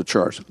tells the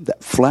church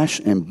that flesh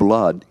and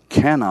blood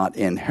cannot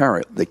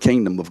inherit the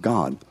kingdom of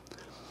God.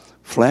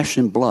 Flesh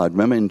and blood,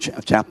 remember in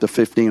chapter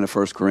 15 of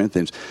 1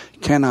 Corinthians,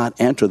 cannot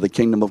enter the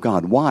kingdom of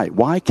God. Why?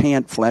 Why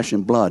can't flesh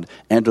and blood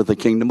enter the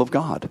kingdom of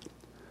God?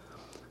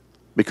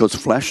 Because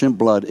flesh and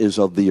blood is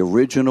of the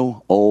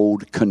original,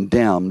 old,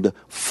 condemned,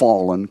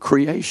 fallen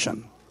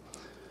creation.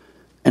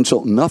 And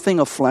so nothing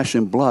of flesh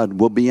and blood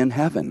will be in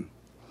heaven.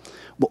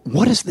 But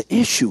what is the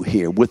issue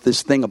here with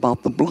this thing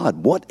about the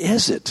blood? What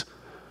is it?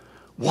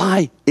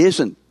 Why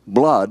isn't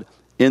blood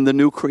in the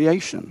new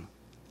creation?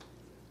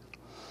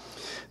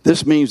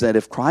 This means that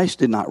if Christ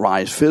did not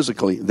rise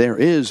physically, there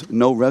is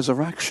no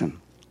resurrection.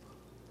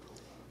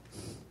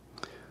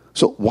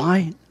 So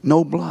why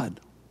no blood?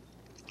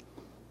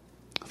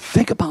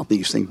 Think about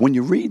these things. When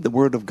you read the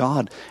Word of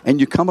God and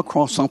you come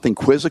across something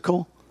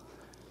quizzical,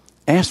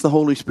 ask the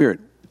Holy Spirit,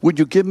 would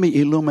you give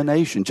me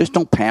illumination? Just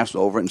don't pass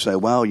over it and say,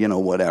 well,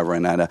 whatever.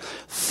 And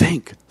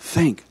think.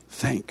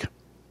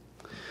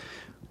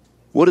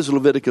 What does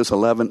Leviticus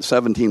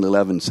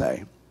 17:11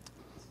 say?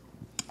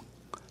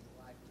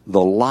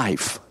 The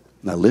life.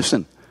 Now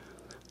listen,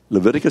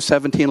 Leviticus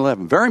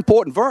 17:11, very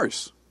important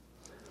verse.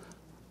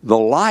 The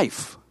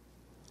life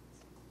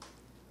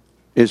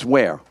is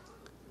where?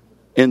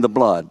 In the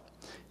blood.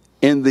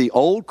 In the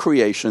old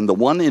creation, the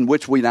one in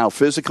which we now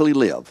physically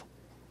live,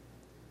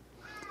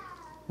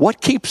 What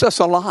keeps us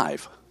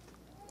alive?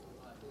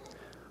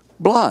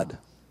 Blood.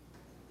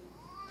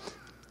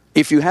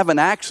 If you have an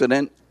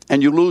accident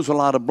and you lose a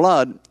lot of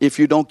blood, if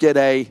you don't get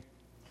a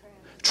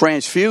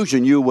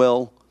transfusion, you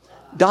will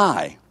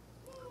die.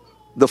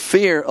 The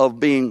fear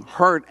of being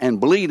hurt and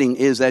bleeding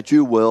is that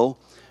you will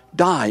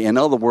die. In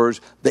other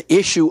words, the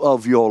issue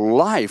of your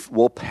life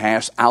will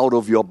pass out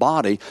of your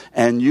body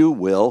and you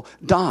will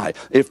die.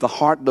 If the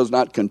heart does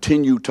not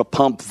continue to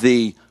pump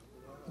the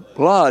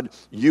blood,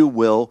 you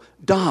will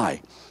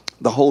die.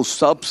 The whole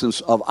substance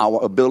of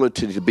our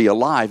ability to be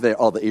alive, there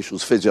are other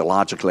issues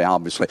physiologically,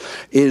 obviously,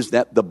 is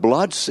that the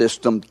blood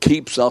system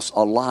keeps us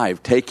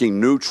alive, taking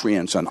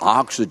nutrients and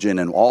oxygen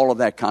and all of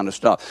that kind of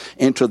stuff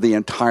into the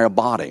entire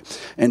body.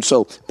 And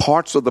so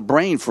parts of the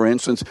brain, for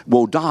instance,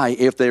 will die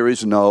if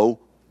there's no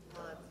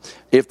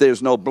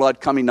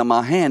blood coming to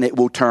my hand. It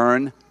will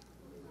turn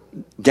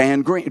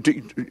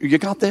gangrene. You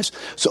got this?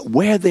 So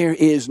where there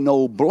is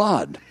no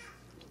blood,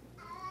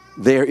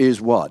 there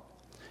is what?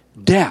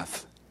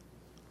 Death.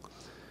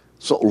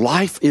 So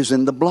life is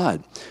in the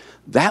blood.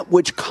 That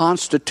which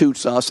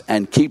constitutes us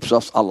and keeps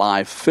us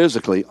alive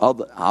physically,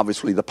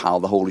 obviously the power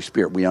of the Holy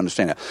Spirit, we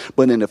understand that.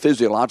 But in a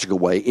physiological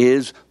way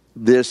is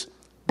this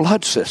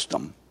blood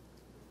system.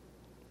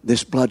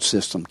 This blood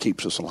system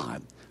keeps us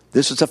alive.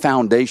 This is a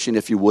foundation,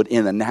 if you would,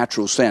 in the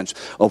natural sense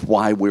of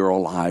why we're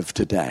alive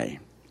today.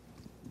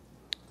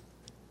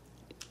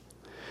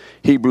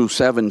 Hebrews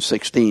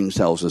 7:16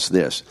 tells us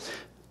this.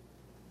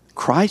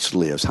 Christ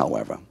lives,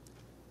 however,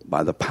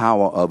 by the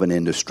power of an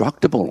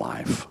indestructible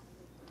life.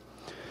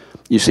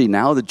 You see,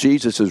 now that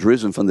Jesus is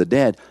risen from the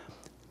dead,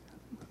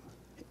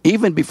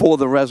 even before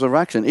the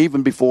resurrection,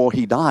 even before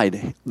he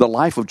died, the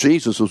life of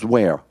Jesus was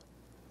where?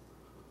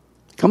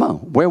 Come on,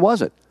 where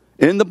was it?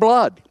 In the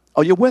blood.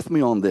 Are you with me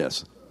on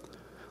this?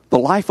 The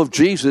life of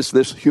Jesus,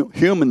 this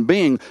human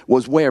being,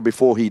 was where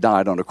before he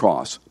died on the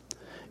cross?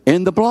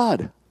 In the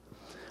blood.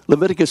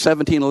 Leviticus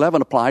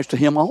 17:11 applies to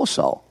him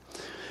also.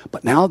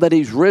 But now that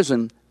he's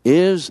risen,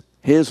 is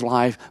his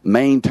life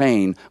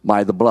maintained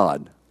by the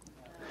blood?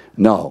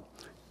 No.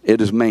 It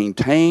is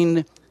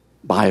maintained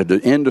by an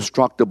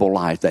indestructible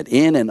life that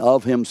in and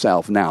of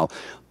himself now,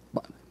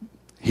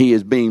 he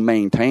is being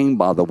maintained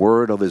by the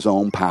word of his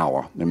own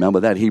power. Remember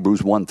that?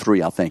 Hebrews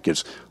 1:3, I think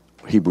it's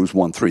Hebrews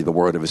 1:3, the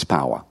word of his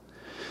power.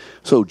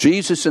 So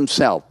Jesus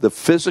himself, the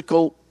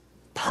physical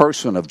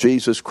person of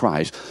Jesus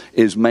Christ,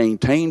 is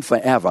maintained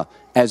forever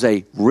as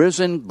a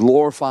risen,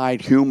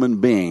 glorified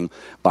human being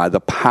by the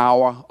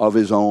power of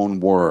his own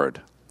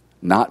word,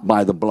 not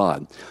by the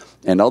blood.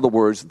 In other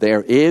words,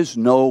 there is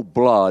no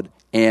blood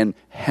in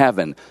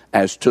heaven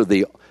as to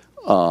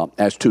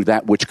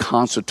that which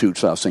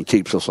constitutes us and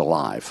keeps us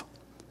alive.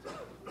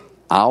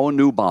 Our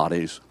new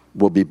bodies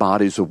will be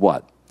bodies of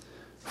what?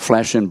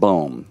 Flesh and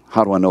bone.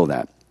 How do I know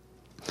that?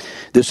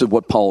 This is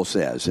what Paul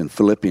says in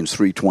Philippians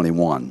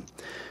 3:21.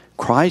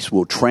 Christ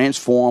will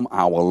transform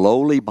our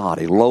lowly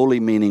body, lowly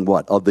meaning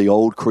what? Of the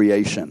old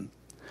creation.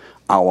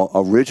 Our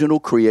original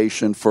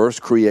creation,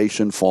 first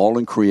creation,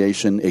 fallen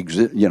creation,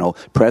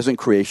 present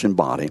creation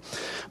body,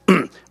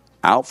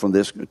 out from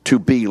this to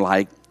be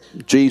like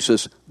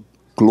Jesus'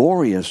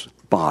 glorious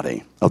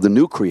body of the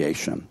new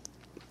creation.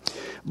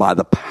 By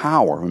the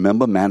power,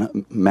 remember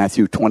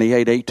Matthew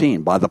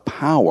 28:18, by the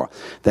power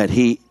that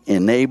he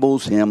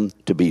enables him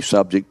to be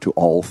subject to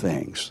all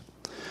things.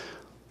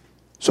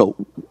 So,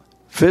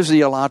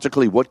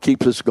 physiologically, what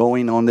keeps us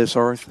going on this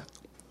earth?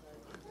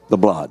 The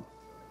blood.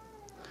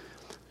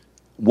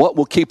 What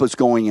will keep us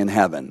going in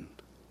heaven?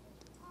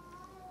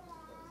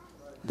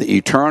 The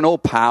eternal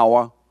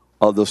power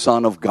of the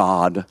Son of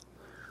God.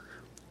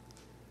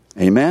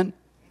 Amen?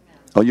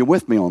 Are you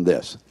with me on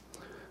this?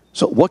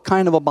 So what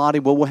kind of a body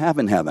will we have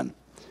in heaven?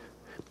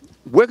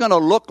 We're going to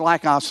look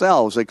like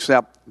ourselves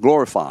except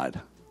glorified.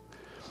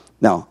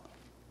 Now,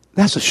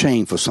 that's a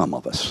shame for some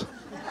of us.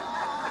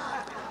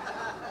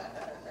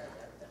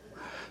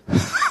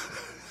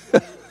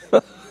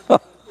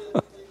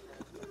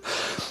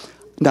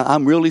 Now,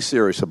 I'm really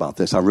serious about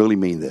this. I really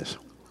mean this.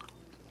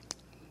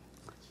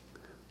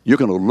 You're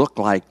going to look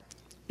like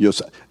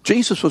yourself.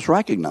 Jesus was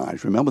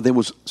recognized. Remember, there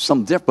was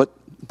some different,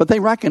 but they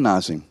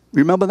recognized him.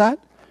 Remember that?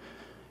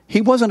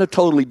 He wasn't a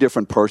totally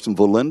different person,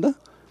 Valinda.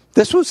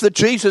 This was the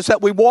Jesus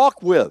that we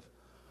walk with.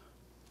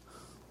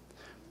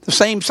 The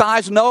same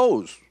size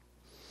nose.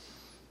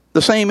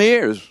 The same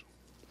ears.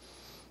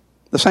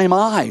 The same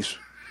eyes.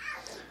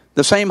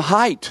 The same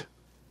height.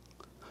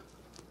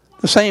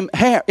 The same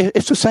hair.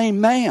 It's the same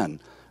man.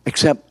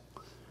 Except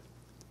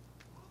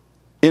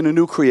in a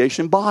new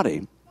creation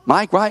body.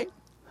 Mike, right?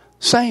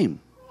 Same.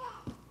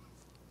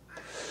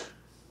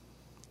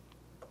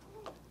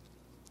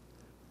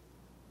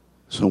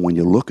 So when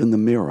you look in the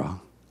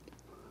mirror,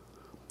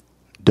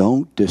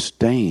 don't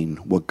disdain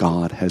what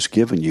God has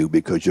given you,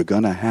 because you're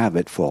going to have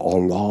it for a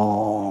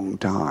long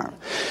time.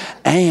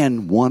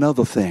 And one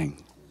other thing.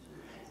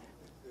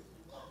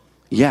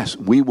 Yes,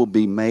 we will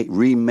be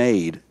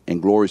remade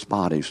in glorious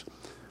bodies.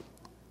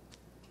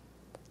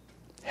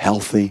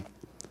 Healthy,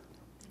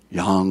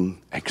 young,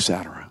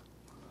 etc.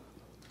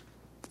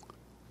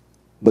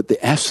 But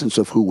the essence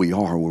of who we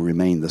are will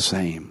remain the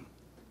same.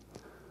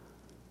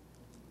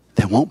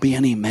 There won't be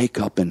any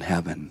makeup in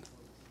heaven.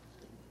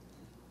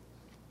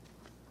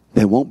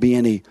 There won't be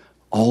any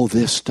all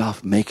this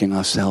stuff making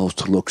ourselves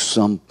to look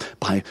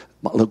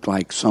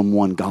like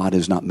someone God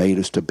has not made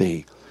us to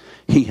be.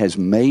 He has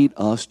made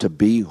us to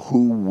be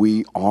who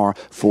we are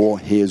for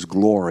His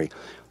glory.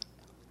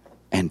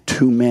 And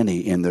too many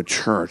in the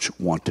church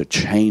want to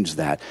change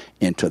that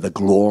into the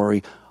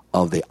glory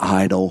of the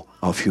idol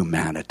of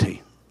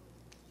humanity.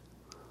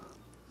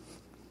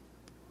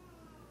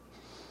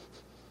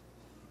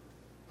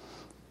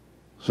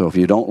 So if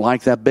you don't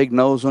like that big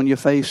nose on your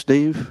face,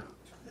 Steve,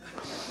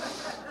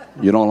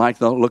 you don't like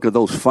the look at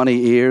those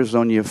funny ears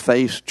on your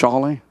face,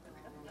 Charlie?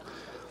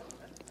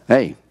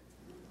 Hey,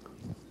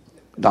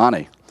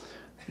 Donnie,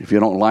 if you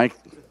don't like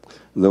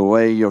the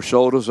way your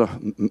shoulders are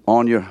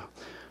on your,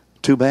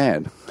 too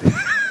bad.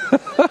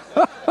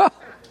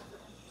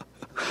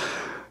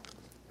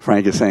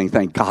 Frank is saying,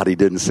 thank God he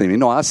didn't see me.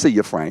 No, I see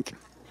you, Frank.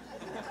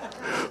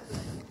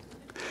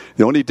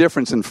 The only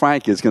difference in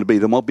Frank is going to be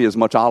there won't be as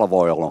much olive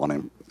oil on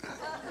him.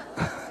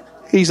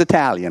 He's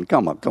Italian.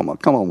 Come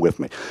on with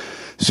me.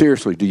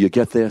 Seriously, do you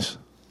get this?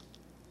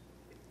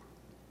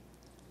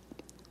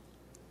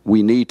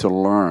 We need to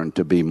learn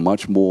to be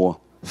much more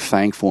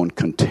thankful and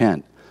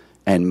content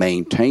and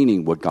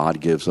maintaining what God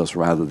gives us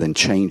rather than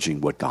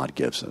changing what God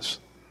gives us.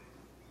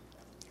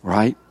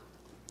 Right?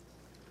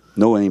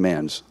 No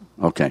amens.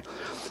 Okay.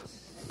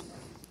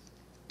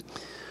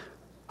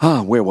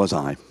 Where was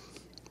I?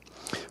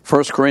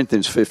 1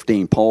 Corinthians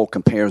 15, Paul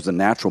compares the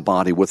natural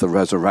body with the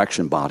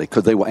resurrection body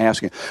because they were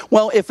asking,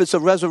 well, if it's a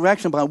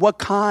resurrection body, what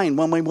kind?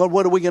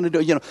 What are we going to do?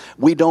 You know,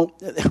 we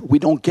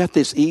don't get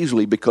this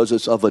easily because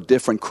it's of a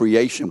different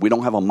creation. We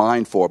don't have a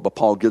mind for it, but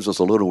Paul gives us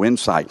a little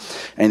insight.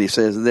 And he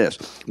says this,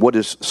 what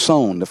is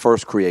sown, the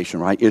first creation,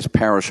 right, is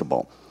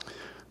perishable.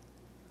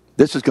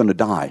 This is going to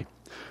die.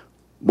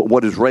 But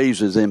what is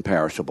raised is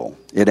imperishable.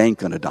 It ain't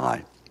going to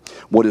die.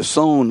 What is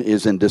sown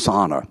is in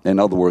dishonor. In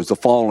other words, the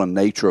fallen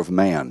nature of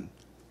man,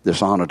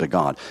 dishonor to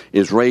God,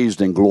 is raised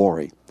in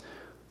glory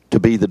to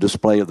be the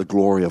display of the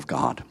glory of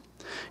God.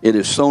 It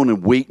is sown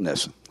in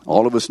weakness.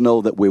 All of us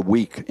know that we're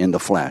weak in the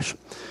flesh.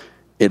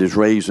 It is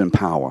raised in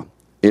power.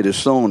 It is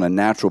sown a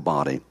natural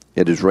body.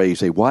 It is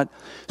raised a what?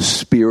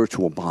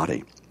 Spiritual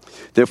body.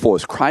 Therefore,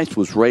 as Christ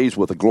was raised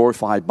with a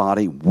glorified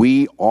body,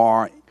 we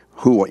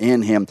who are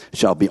in him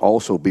shall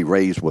also be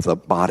raised with a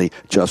body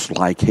just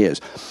like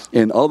his.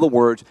 In other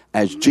words,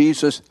 as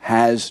Jesus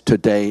has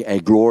today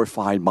a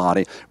glorified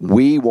body,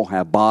 we will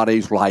have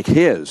bodies like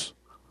his.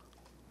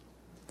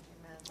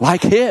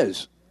 Like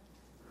his.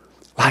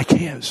 Like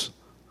his.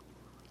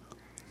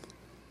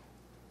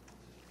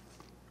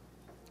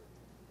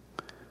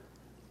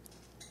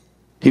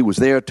 He was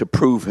there to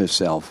prove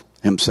himself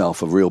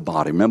a real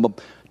body. Remember,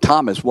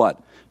 Thomas,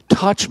 what?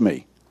 Touch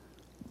me.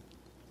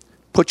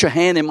 Put your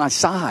hand in my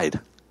side.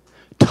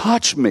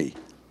 Touch me.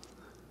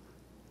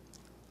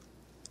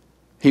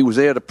 He was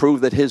there to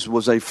prove that his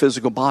was a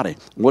physical body.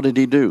 What did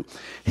he do?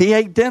 He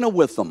ate dinner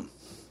with them.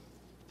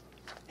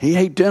 He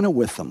ate dinner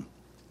with them.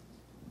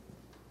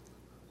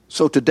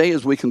 So today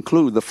as we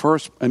conclude, the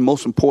first and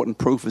most important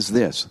proof is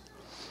this.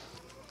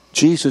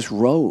 Jesus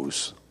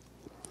rose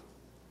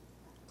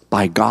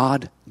by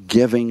God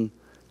giving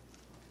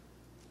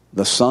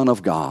the Son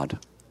of God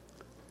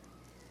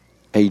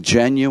a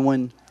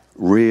genuine,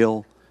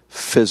 real,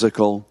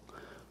 physical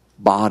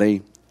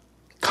body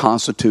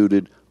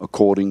constituted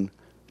according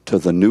to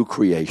the new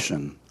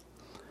creation.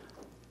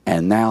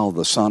 And now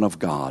the Son of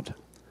God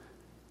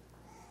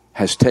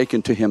has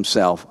taken to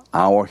himself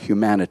our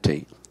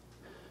humanity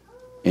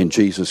in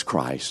Jesus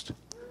Christ.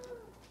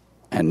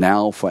 And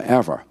now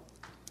forever,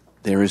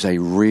 there is a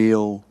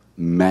real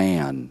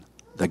man,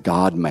 the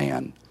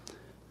God-man,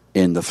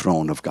 in the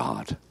throne of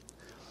God.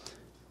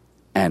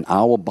 And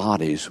our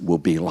bodies will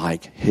be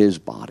like his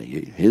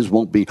body. His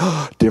won't be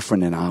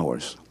different than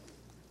ours.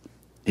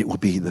 It will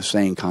be the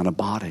same kind of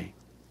body.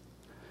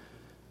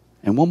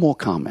 And one more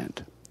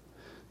comment.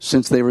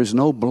 Since there is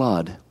no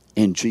blood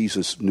in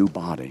Jesus' new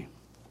body,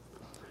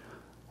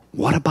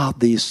 what about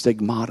these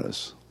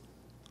stigmatas?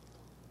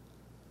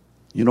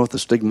 You know what the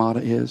stigmata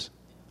is?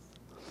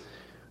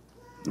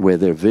 Where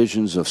there are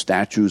visions of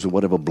statues or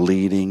whatever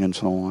bleeding and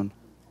so on.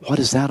 What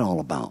is that all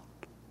about?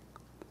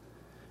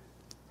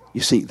 You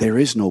see, there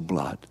is no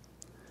blood.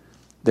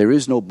 There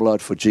is no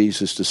blood for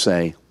Jesus to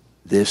say,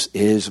 this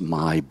is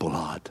my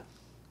blood.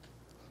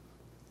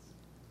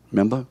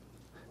 Remember?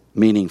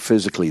 Meaning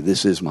physically,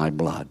 this is my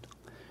blood.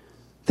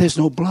 There's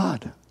no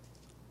blood.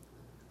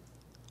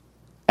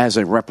 As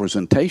a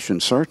representation,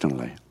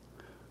 certainly,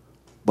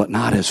 but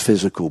not as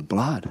physical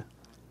blood.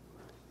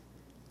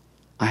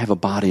 I have a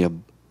body of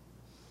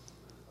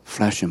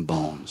flesh and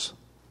bones.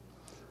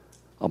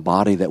 A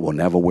body that will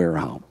never wear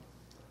out.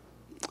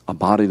 A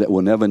body that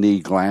will never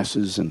need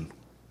glasses and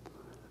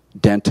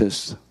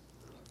dentists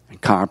and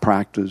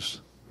chiropractors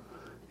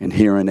and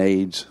hearing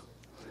aids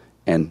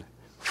and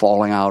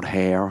falling out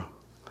hair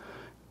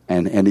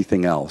and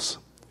anything else.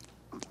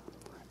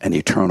 An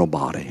eternal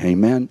body.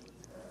 Amen?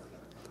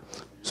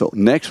 So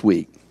next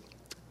week,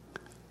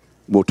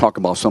 we'll talk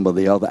about some of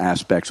the other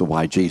aspects of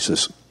why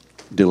Jesus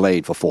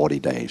delayed for 40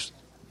 days.